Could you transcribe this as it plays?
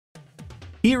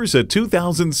Here's a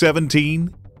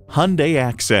 2017 Hyundai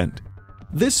Accent.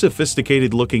 This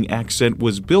sophisticated-looking Accent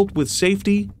was built with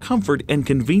safety, comfort, and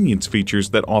convenience features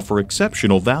that offer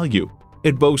exceptional value.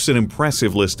 It boasts an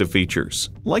impressive list of features,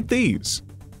 like these: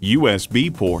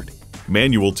 USB port,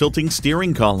 manual tilting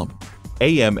steering column,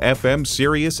 AM/FM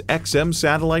Sirius XM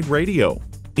satellite radio,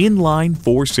 inline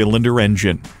 4-cylinder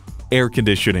engine, air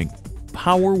conditioning,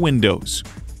 power windows,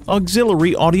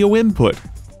 auxiliary audio input,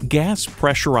 gas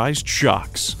pressurized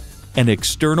shocks, and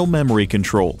external memory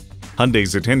control.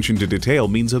 Hyundai's attention to detail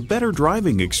means a better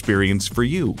driving experience for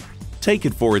you. Take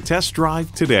it for a test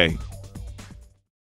drive today.